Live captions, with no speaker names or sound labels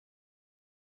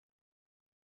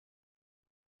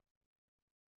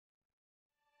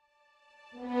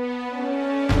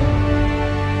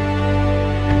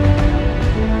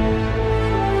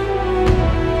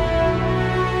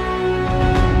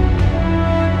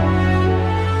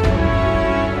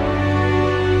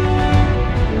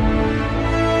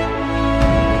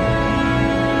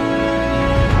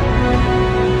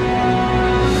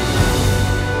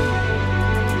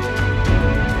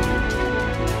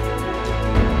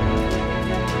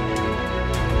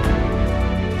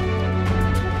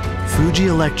Fuji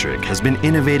Electric has been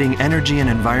innovating energy and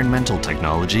environmental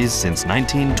technologies since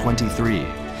 1923.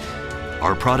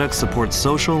 Our products support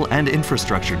social and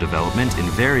infrastructure development in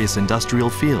various industrial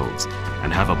fields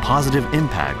and have a positive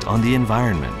impact on the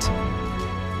environment.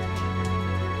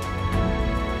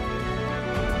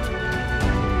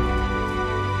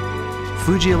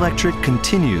 Fuji Electric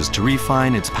continues to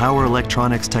refine its power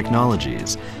electronics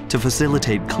technologies to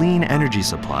facilitate clean energy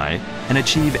supply and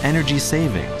achieve energy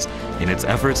savings in its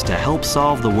efforts to help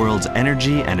solve the world's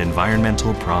energy and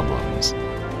environmental problems.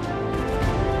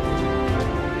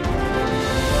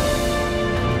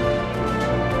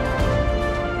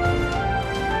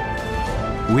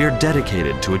 We are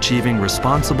dedicated to achieving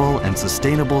responsible and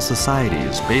sustainable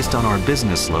societies based on our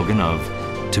business slogan of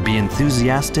 "To be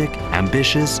enthusiastic,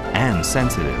 ambitious, and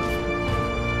sensitive."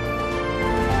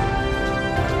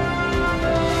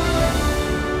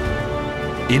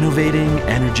 Innovating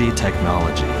Energy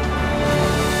Technology.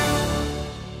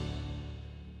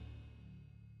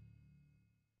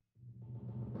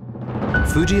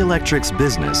 Fuji Electric's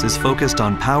business is focused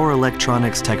on power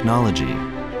electronics technology.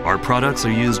 Our products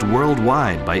are used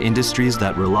worldwide by industries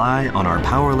that rely on our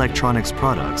power electronics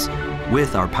products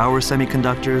with our power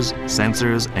semiconductors,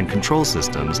 sensors, and control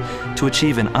systems to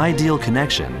achieve an ideal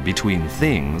connection between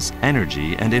things,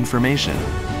 energy, and information.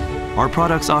 Our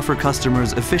products offer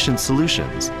customers efficient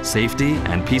solutions, safety,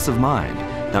 and peace of mind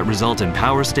that result in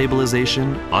power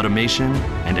stabilization, automation,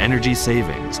 and energy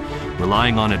savings,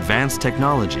 relying on advanced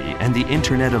technology and the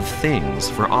Internet of Things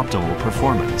for optimal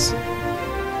performance.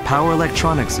 Power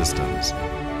electronic systems,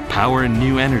 power and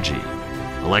new energy,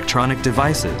 electronic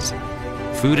devices,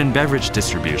 food and beverage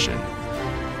distribution.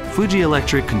 Fuji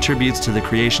Electric contributes to the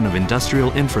creation of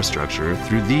industrial infrastructure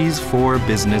through these 4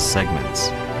 business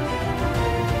segments.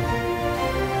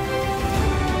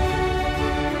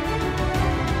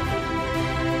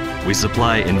 We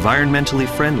supply environmentally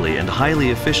friendly and highly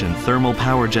efficient thermal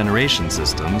power generation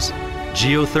systems,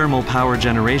 geothermal power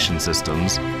generation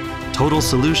systems, total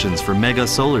solutions for mega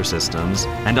solar systems,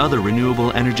 and other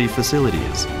renewable energy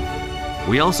facilities.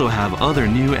 We also have other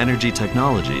new energy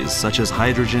technologies such as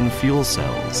hydrogen fuel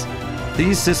cells.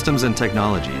 These systems and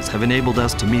technologies have enabled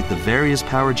us to meet the various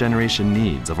power generation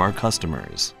needs of our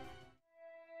customers.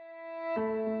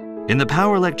 In the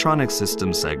Power Electronics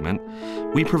Systems segment,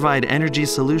 we provide energy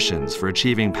solutions for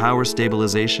achieving power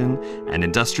stabilization and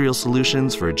industrial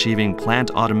solutions for achieving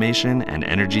plant automation and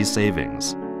energy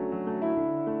savings.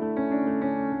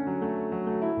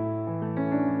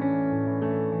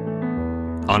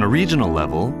 On a regional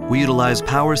level, we utilize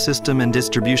power system and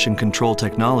distribution control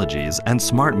technologies and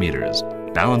smart meters,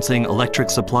 balancing electric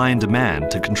supply and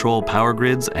demand to control power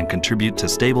grids and contribute to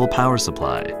stable power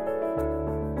supply.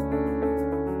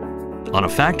 On a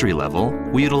factory level,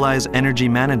 we utilize energy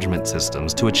management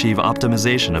systems to achieve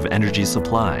optimization of energy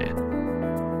supply.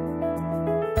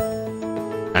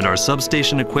 And our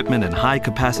substation equipment and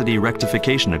high-capacity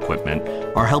rectification equipment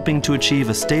are helping to achieve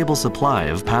a stable supply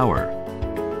of power.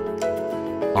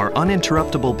 Our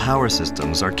uninterruptible power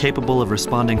systems are capable of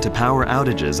responding to power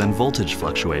outages and voltage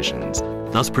fluctuations,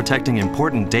 thus protecting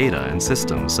important data and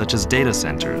systems such as data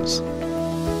centers.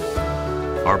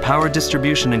 Our power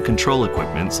distribution and control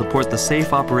equipment support the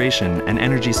safe operation and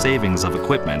energy savings of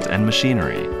equipment and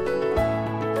machinery.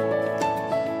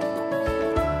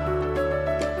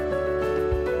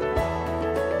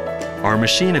 Our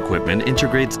machine equipment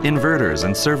integrates inverters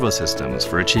and servo systems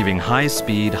for achieving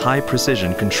high-speed,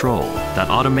 high-precision control that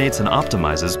automates and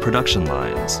optimizes production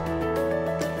lines.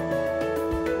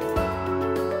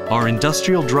 Our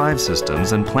industrial drive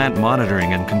systems and plant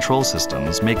monitoring and control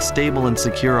systems make stable and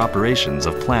secure operations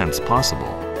of plants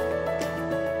possible.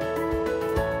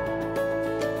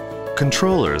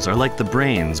 Controllers are like the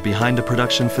brains behind a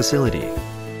production facility.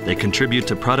 They contribute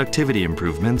to productivity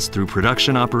improvements through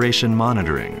production operation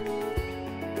monitoring.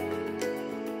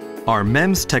 Our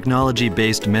MEMS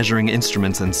technology-based measuring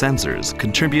instruments and sensors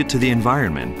contribute to the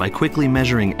environment by quickly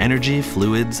measuring energy,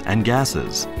 fluids, and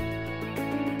gases.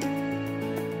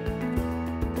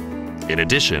 In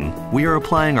addition, we are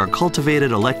applying our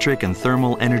cultivated electric and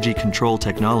thermal energy control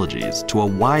technologies to a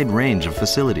wide range of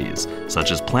facilities,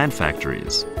 such as plant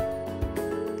factories.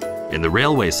 In the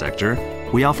railway sector,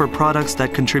 we offer products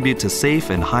that contribute to safe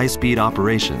and high-speed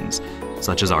operations,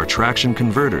 such as our traction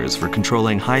converters for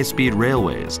controlling high-speed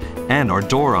railways and our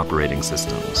door operating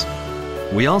systems.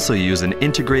 We also use an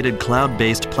integrated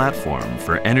cloud-based platform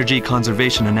for energy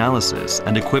conservation analysis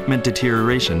and equipment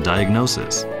deterioration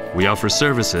diagnosis. We offer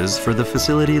services for the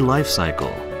facility life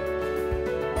cycle.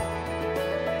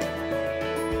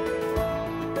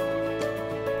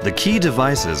 The key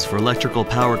devices for electrical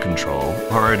power control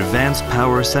are our advanced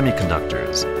power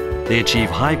semiconductors, They achieve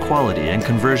high quality and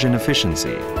conversion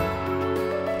efficiency.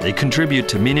 They contribute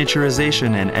to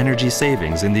miniaturization and energy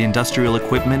savings in the industrial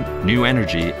equipment, new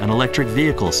energy, and electric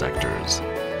vehicle sectors.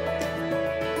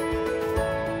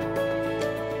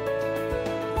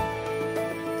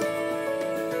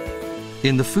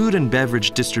 In the food and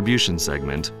beverage distribution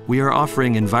segment, we are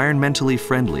offering environmentally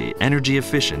friendly,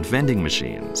 energy-efficient vending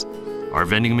machines. Our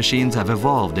vending machines have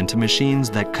evolved into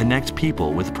machines that connect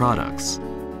people with products.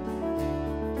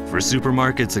 For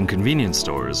supermarkets and convenience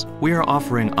stores, we are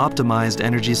offering optimized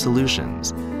energy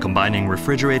solutions, combining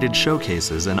refrigerated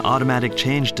showcases and automatic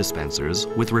change dispensers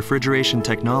with refrigeration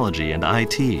technology and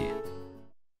IT.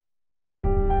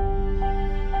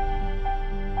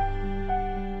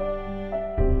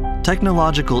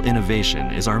 Technological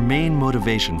innovation is our main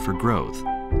motivation for growth,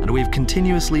 and we've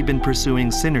continuously been pursuing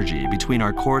synergy between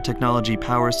our core technology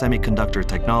power semiconductor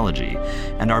technology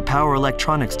and our power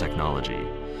electronics technology.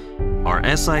 Our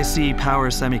SiC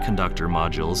power semiconductor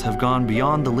modules have gone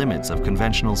beyond the limits of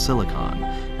conventional silicon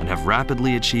and have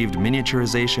rapidly achieved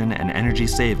miniaturization and energy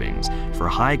savings for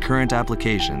high current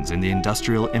applications in the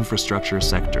industrial infrastructure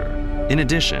sector. In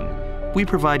addition, we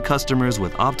provide customers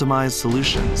with optimized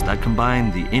solutions that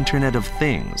combine the Internet of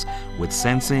Things with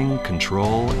sensing,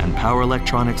 control, and power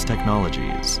electronics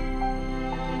technologies.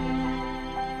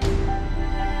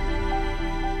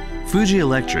 Fuji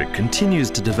Electric continues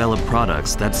to develop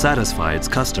products that satisfy its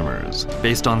customers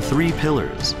based on 3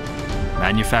 pillars: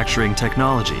 manufacturing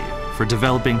technology for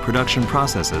developing production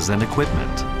processes and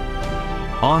equipment,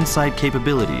 on-site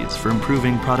capabilities for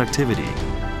improving productivity,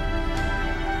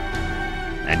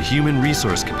 and human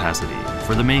resource capacity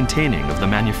for the maintaining of the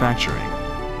manufacturing.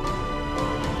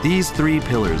 These 3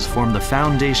 pillars form the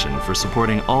foundation for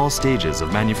supporting all stages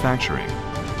of manufacturing.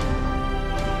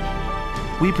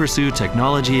 We pursue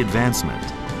technology advancement,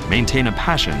 maintain a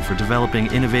passion for developing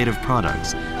innovative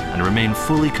products, and remain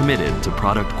fully committed to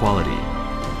product quality.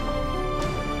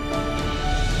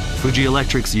 Fuji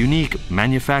Electric's unique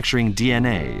manufacturing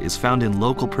DNA is found in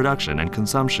local production and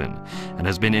consumption and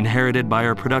has been inherited by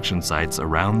our production sites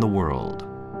around the world.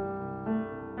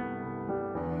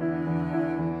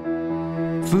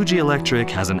 Fuji Electric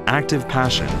has an active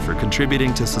passion for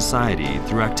contributing to society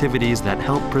through activities that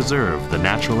help preserve the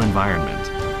natural environment.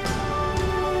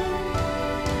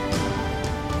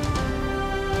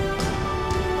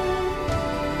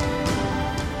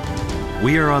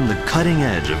 We are on the cutting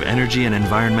edge of energy and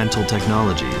environmental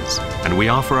technologies, and we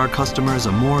offer our customers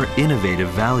a more innovative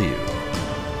value,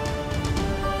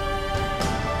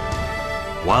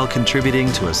 while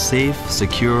contributing to a safe,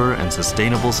 secure, and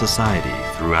sustainable society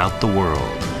throughout the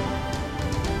world.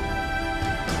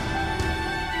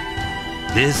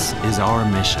 This is our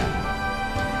mission.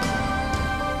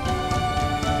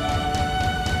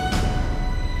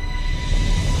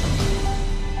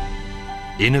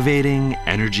 Innovating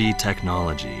Energy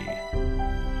Technology.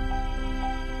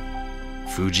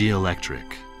 Fuji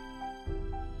Electric.